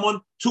impacts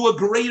someone to a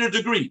greater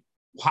degree.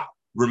 Wow.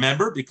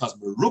 Remember, because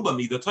meruba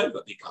mida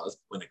tova, because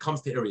when it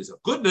comes to areas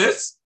of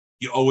goodness,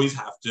 you always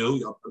have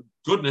to,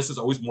 goodness is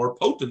always more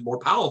potent, more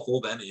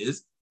powerful than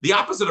is the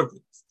opposite of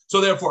goodness.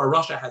 So therefore, a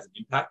Rasha has an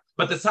impact,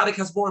 but the tzaddik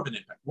has more of an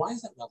impact. Why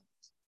is that relevant?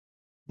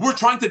 We're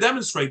trying to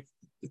demonstrate,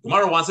 the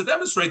Gemara wants to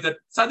demonstrate that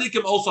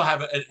tzaddikim also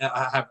have an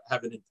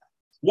impact.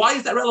 Why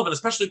is that relevant,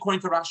 especially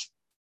according to Rashi?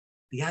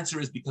 The answer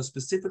is because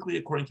specifically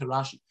according to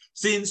Rashi,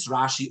 since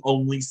Rashi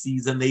only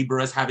sees a neighbor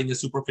as having a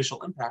superficial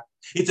impact,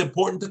 it's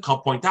important to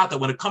point out that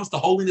when it comes to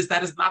holiness,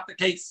 that is not the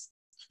case.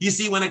 You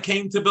see, when it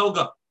came to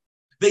Bilga,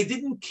 they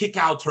didn't kick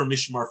out her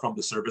mishmar from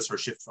the service, her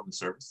shift from the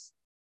service.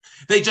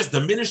 They just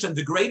diminished and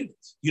degraded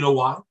it. You know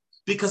why?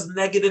 Because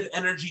negative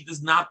energy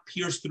does not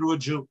pierce through a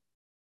Jew.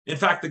 In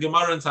fact, the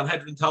Gemara in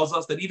Sanhedrin tells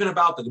us that even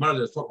about the Gemara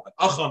that's talking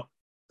about Achan,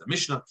 the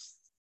Mishnah,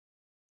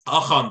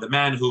 Achan, the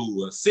man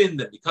who sinned,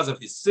 and because of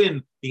his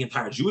sin, the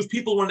entire Jewish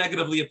people were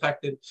negatively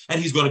affected,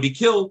 and he's going to be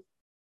killed.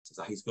 He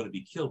says, he's going to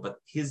be killed, but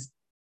his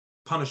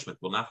punishment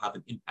will not have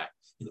an impact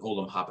in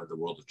Olam Haba, the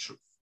world of truth.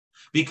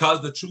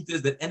 Because the truth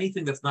is that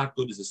anything that's not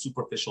good is a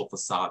superficial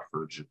facade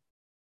for a Jew.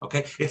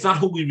 Okay? It's not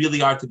who we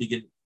really are to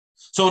begin with.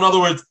 So in other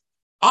words,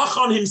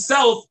 Achan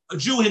himself, a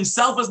Jew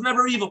himself, is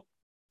never evil.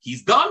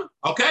 He's done,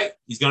 okay?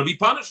 He's going to be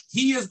punished.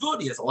 He is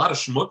good. He has a lot of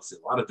schmutz,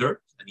 a lot of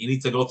dirt, and he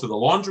needs to go to the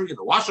laundry and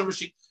the washing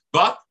machine.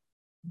 But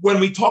when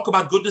we talk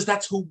about goodness,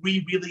 that's who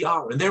we really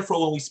are. And therefore,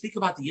 when we speak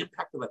about the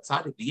impact of a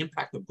tzaddik, the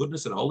impact of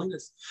goodness and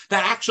holiness,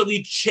 that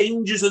actually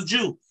changes a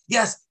Jew.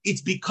 Yes,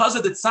 it's because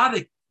of the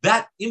tzaddik.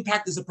 That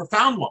impact is a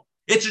profound one.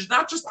 It's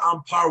not just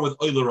on par with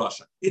Oile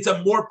Rasha. It's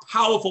a more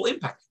powerful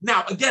impact.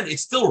 Now, again,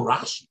 it's still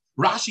Rashi.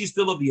 Rashi is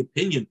still of the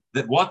opinion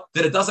that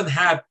it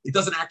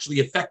doesn't actually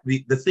affect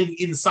the thing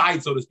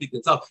inside, so to speak,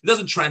 itself. It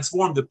doesn't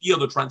transform the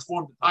field or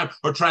transform the time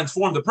or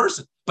transform the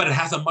person, but it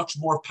has a much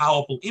more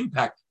powerful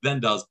impact than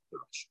does the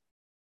Rashi.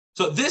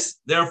 So this,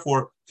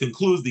 therefore,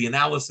 concludes the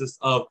analysis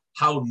of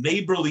how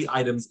neighborly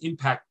items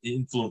impact and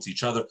influence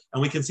each other.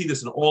 And we can see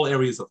this in all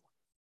areas of life.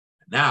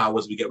 And now,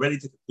 as we get ready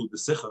to conclude the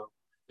Sikha,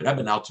 the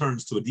Rebbe now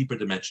turns to a deeper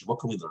dimension. What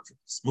can we learn from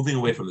this? Moving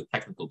away from the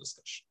technical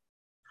discussion.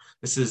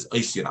 This is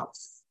Ois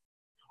Yeralef.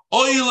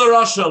 Oy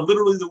l'Rasha,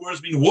 literally the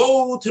words mean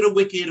woe to the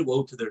wicked,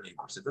 woe to their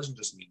neighbors. It doesn't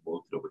just mean woe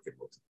to the wicked,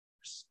 woe to their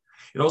neighbors.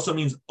 It also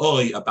means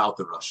oy about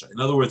the Rasha. In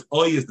other words,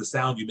 oy is the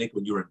sound you make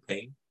when you're in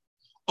pain.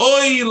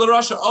 Oy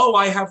l'Rasha, oh,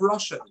 I have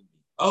Rasha in me.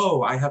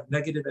 Oh, I have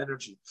negative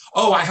energy.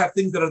 Oh, I have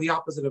things that are the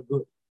opposite of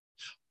good.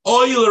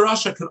 Oy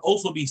l'Rasha can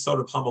also be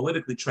sort of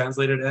homiletically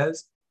translated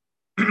as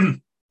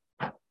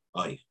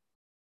oy,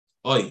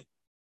 oy,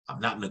 I'm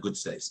not in a good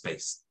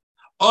space.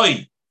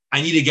 Oy,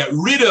 I need to get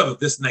rid of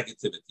this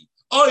negativity.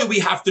 Oh, we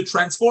have to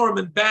transform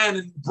and ban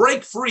and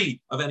break free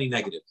of any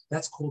negative.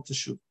 That's called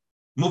teshuva.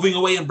 Moving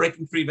away and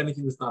breaking free of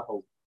anything that's not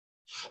holy.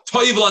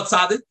 Toiv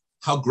l'tzaddik,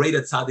 how great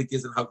a tzaddik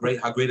is and how great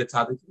a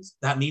tzaddik is.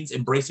 That means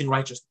embracing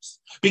righteousness,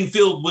 being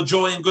filled with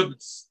joy and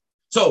goodness.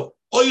 So,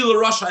 oil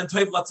l'rasha and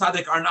toiv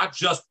l'tzaddik are not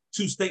just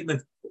two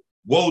statements.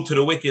 Woe to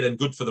the wicked and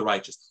good for the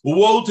righteous.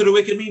 Woe to the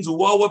wicked means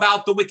woe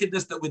about the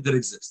wickedness that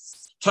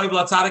exists. Toiv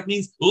l'tzaddik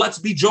means let's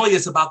be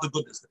joyous about the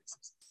goodness that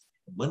exists.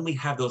 And when we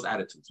have those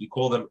attitudes, we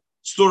call them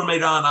Stur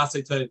Meiran,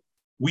 Asay Toiv.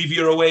 We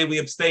veer away, we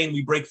abstain,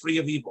 we break free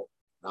of evil.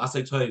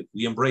 Asay Toiv,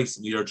 we embrace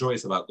and we are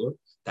joyous about good.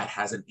 That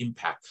has an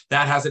impact.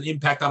 That has an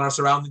impact on our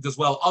surroundings as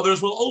well.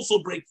 Others will also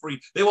break free.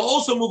 They will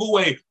also move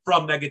away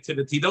from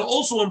negativity. They'll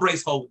also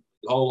embrace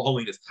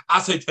holiness.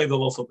 Asay Toiv,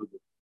 they'll also do good.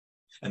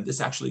 And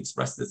this actually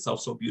expresses itself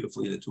so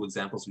beautifully in the two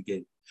examples we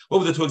gave. What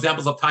were the two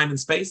examples of time and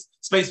space?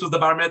 Space was the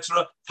Bar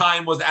Mitzvah.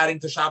 Time was adding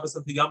to Shabbos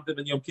and to Yom Tov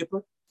and Yom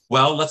Kippur.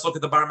 Well, let's look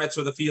at the bar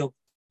mitzvah of the field.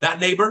 That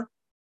neighbor,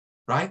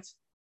 right?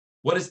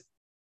 Let's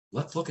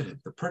look at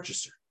him, the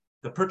purchaser.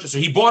 The purchaser,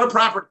 he bought a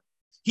property.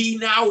 He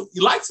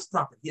likes his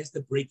property. He has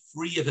to break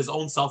free of his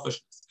own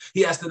selfishness.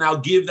 He has to now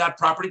give that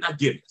property,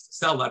 he has to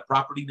sell that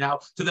property now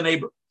to the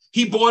neighbor.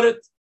 He bought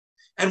it.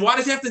 And why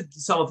does he have to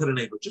sell it to the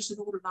neighbor? Just in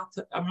order not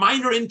to, a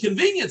minor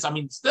inconvenience. I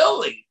mean,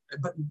 still,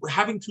 but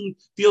having two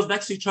fields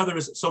next to each other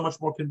is so much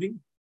more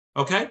convenient.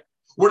 Okay?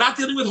 We're not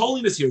dealing with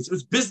holiness here.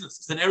 It's business.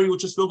 It's an area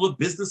which is filled with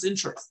business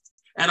interests.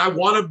 And I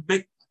want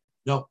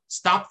to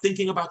stop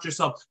thinking about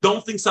yourself.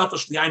 Don't think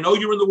selfishly. I know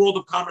you're in the world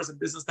of commerce and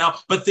business now,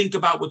 but think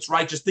about what's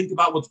righteous. Think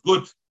about what's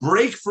good.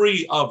 Break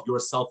free of your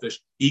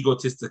selfish,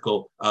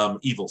 egotistical,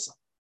 evil side.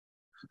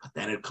 But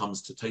then it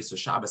comes to Tosefos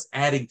Shabbos,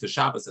 adding to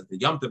Shabbos and to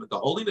Yom Tov and to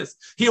holiness.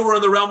 Here we're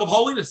in the realm of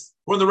holiness.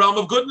 We're in the realm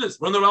of goodness.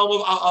 We're in the realm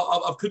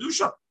of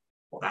Kedusha.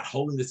 Well, that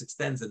holiness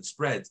extends and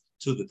spreads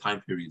to the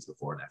time periods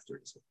before and after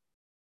as well.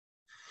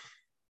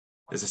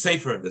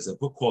 There's a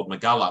book called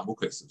Megala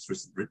Amukos. It's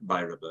written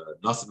by Rabbi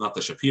Nosson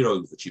Nata Shapiro,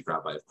 who was the chief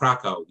rabbi of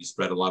Krakow. He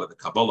spread a lot of the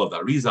Kabbalah of the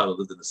Arizal, who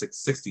lived in the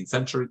 16th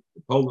century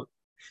in Poland.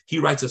 He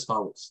writes as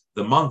follows: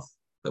 the month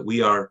that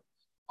we are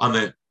on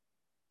the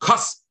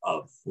cusp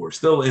of, we're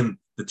still in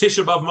the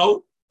Tisha B'Av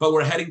mode, but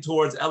we're heading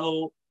towards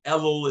Elul.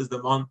 Elul is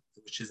the month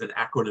which is an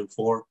acronym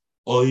for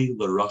Oy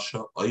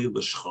L'Rasha, Oy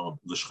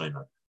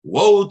L'Shchena.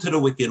 Woe to the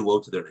wicked, woe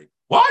to their neighbor.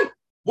 Why?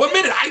 1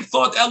 minute, I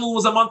thought Elul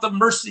was a month of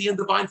mercy and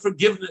divine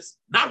forgiveness,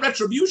 not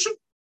retribution.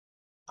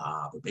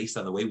 But based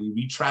on the way we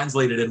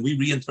retranslated and we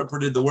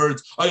reinterpreted the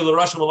words, Oy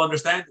L'Rasha will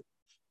understand it.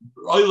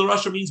 Oy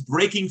L'Rasha means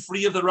breaking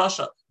free of the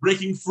Rasha,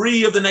 breaking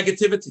free of the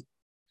negativity.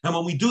 And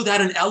when we do that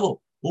in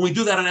Elul,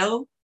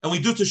 and we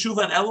do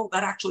Teshuvah and Elul,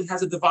 that actually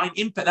has a divine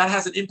impact. That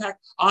has an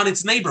impact on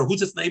its neighbor.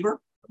 Who's its neighbor?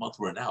 The month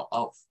we're in now,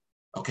 of.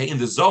 Okay, in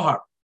the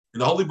Zohar, in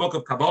the holy book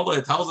of Kabbalah,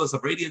 it tells us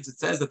of radiance, it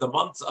says that the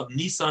months of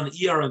Nisan,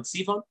 Iyar, and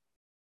Sivan,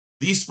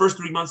 these first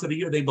 3 months of the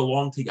year, they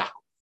belong to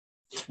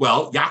Yaakov.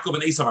 Well, Yaakov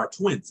and Esav are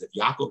twins. If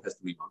Yaakov has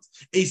 3 months,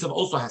 Esav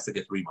also has to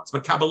get 3 months.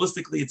 But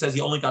Kabbalistically, it says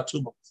he only got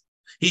 2 months.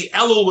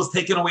 Elul was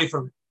taken away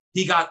from him.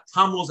 He got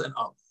Tammuz and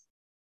Av.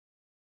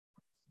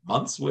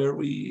 Months where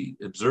we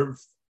observe,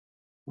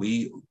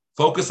 we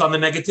focus on the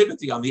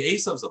negativity, on the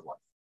Esavs of life.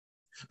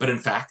 But in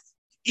fact,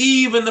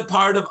 even the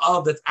part of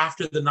Av that's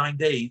after the 9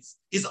 days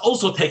is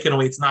also taken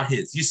away. It's not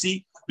his. You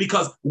see,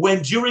 because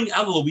when during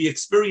Elul we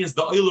experience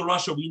the Oil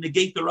Rasha, we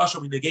negate the Rasha,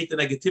 we negate the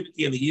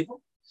negativity and the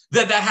evil,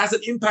 that has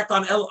an impact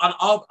on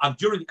Av.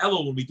 During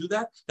Elul, when we do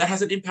that, that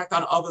has an impact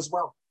on Av as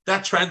well.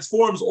 That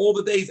transforms all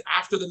the days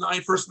after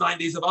the first 9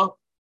 days of Av.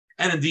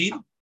 And indeed,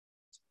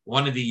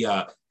 one of the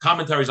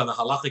commentaries on the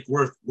halachic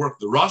work,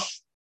 the Rosh,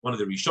 one of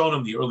the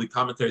Rishonim, the early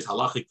commentaries,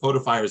 halachic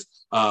codifiers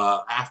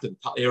after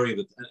the area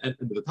of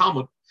the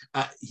Talmud,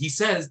 he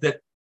says that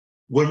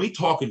when we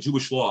talk in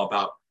Jewish law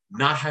about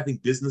not having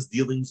business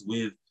dealings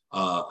with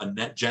a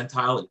net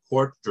Gentile in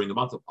court during the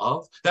month of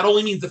Av, that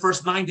only means the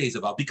first 9 days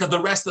of Av, because the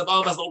rest of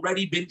Av has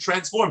already been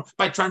transformed.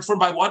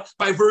 Transformed by what?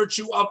 By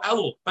virtue of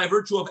Elul. By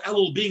virtue of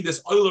Elul being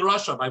this Oil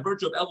Rasha, by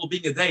virtue of Elul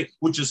being a day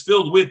which is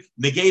filled with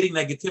negating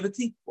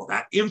negativity, well,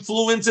 that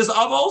influences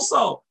Av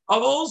also.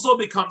 Av also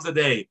becomes a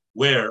day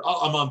where,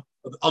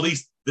 at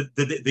least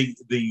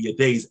the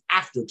days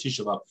after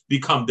Tisha B'Av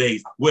become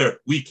days where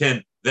we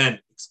can then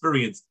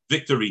experience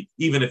victory,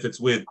 even if it's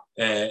with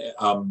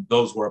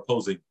those who are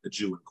opposing the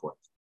Jew in court.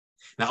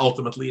 Now,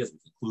 ultimately, as we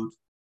conclude,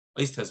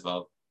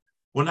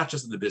 we're not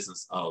just in the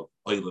business of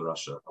Oil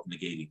Rasha, of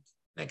negating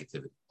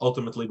negativity.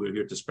 Ultimately, we're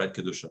here to spread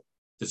Kedusha,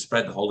 to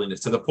spread the holiness,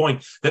 to the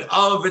point that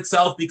Av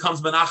itself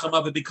becomes Menachem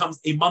Av, it becomes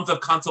a month of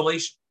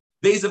consolation.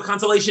 Days of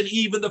consolation,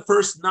 even the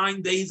first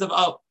 9 days of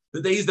Av,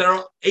 the days that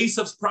are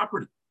Esav's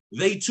property,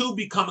 they too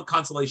become a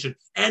consolation,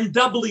 and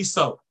doubly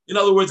so. In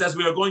other words, as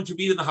we are going to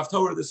read in the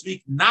Haftorah this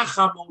week,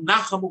 Nachamu,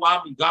 Nachamu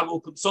Ami, God will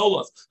console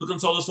us. He'll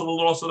console us from the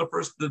loss of the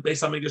first, the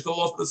Beis HaMikdash, the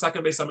loss of the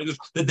second Beis HaMikdash.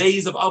 The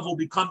days of Av will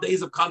become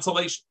days of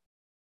consolation.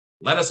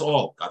 Let us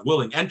all, God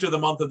willing, enter the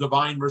month of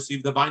divine mercy,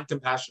 divine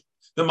compassion.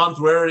 The month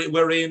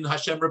wherein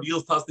Hashem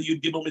reveals to us the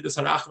Yud Gimel Midas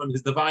HaRachman,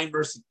 His divine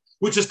mercy,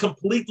 which is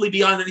completely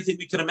beyond anything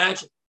we can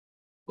imagine.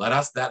 Let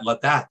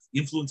that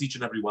influence each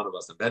and every one of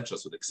us and bench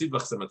us with Ksiv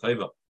V'Chsem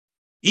Atayva.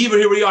 Even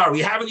here we are. We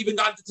haven't even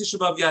gotten to Tisha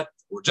B'Av yet.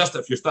 Or just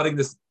if you're studying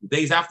this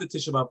days after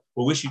Tisha B'Av,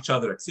 we'll wish each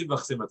other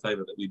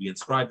that we be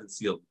inscribed and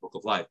sealed in the book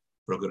of life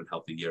for a good and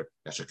healthy year.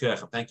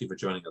 Thank you for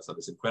joining us on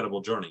this incredible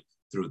journey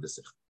through the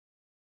Sikh.